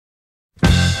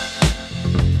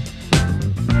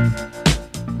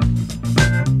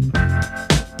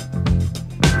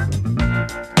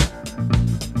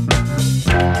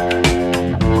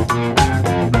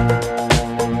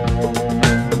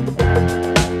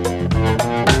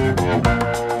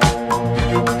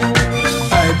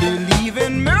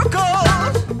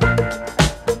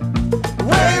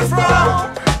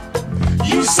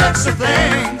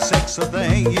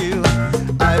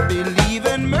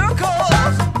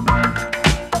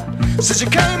Since you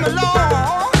came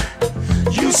along,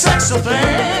 you sexy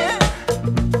thing.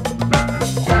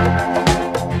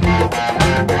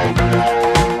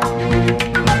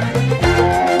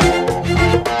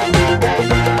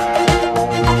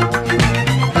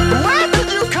 Where did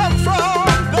you come from,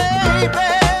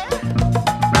 baby?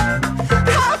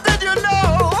 How did you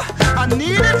know I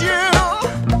needed you?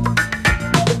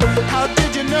 How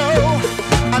did you know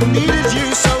I needed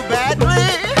you so badly?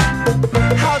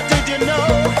 How did you know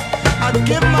I'd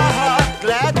give my heart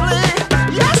gladly?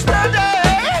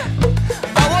 Yesterday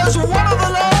I was one of the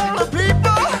lonely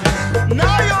people.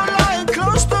 Now you're lying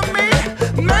close to me,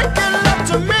 making love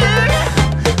to me.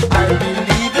 I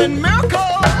believe in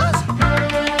miracles.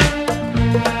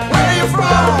 Where you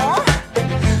from?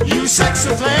 You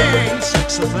sexy thing,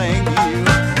 you.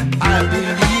 I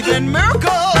believe in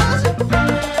miracles.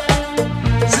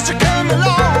 Since you came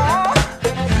along,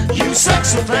 you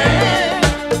sexy thing.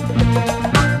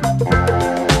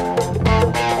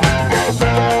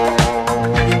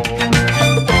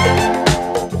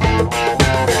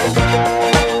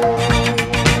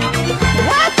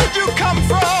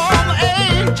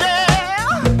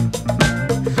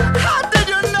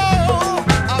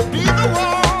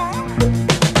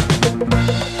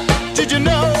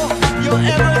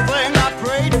 Everything I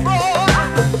prayed for.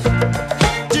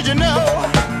 Did you know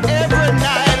every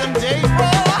night and day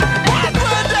for?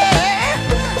 Every day,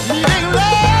 needing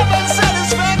love and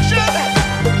satisfaction.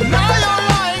 Now you're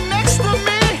lying next to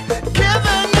me,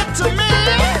 giving it to me.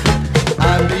 I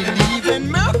believe in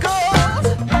miracles.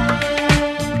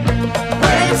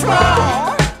 Where you from?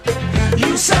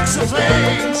 You sexy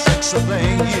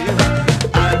thing, you.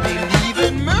 I believe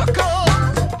in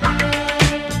miracles.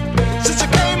 Since you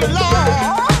came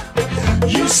along,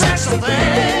 you sexy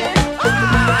thing. Oh,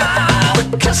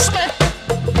 kiss me,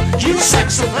 you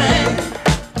sexy thing.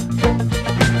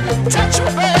 Touch me,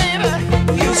 baby,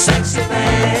 you sexy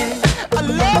thing. I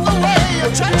love the way you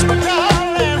touch me,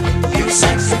 darling. You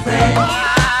sexy thing.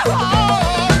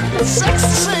 Oh, it's sexy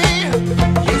to see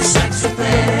you sexy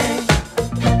thing.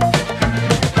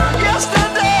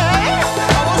 Yesterday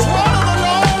I was one of the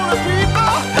lonely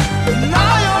people.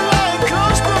 Now you're lying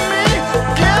close to me,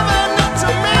 giving it to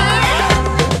me.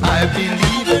 I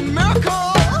believe in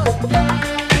miracles.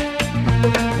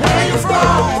 Where you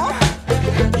from?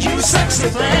 You sexy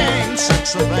thing,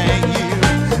 you.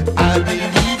 I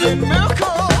believe in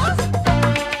miracles.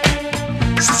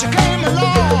 Since you came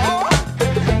along,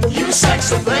 you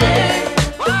sexy thing.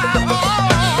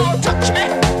 Oh, touch me,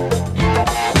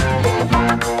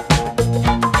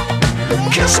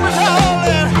 kiss me.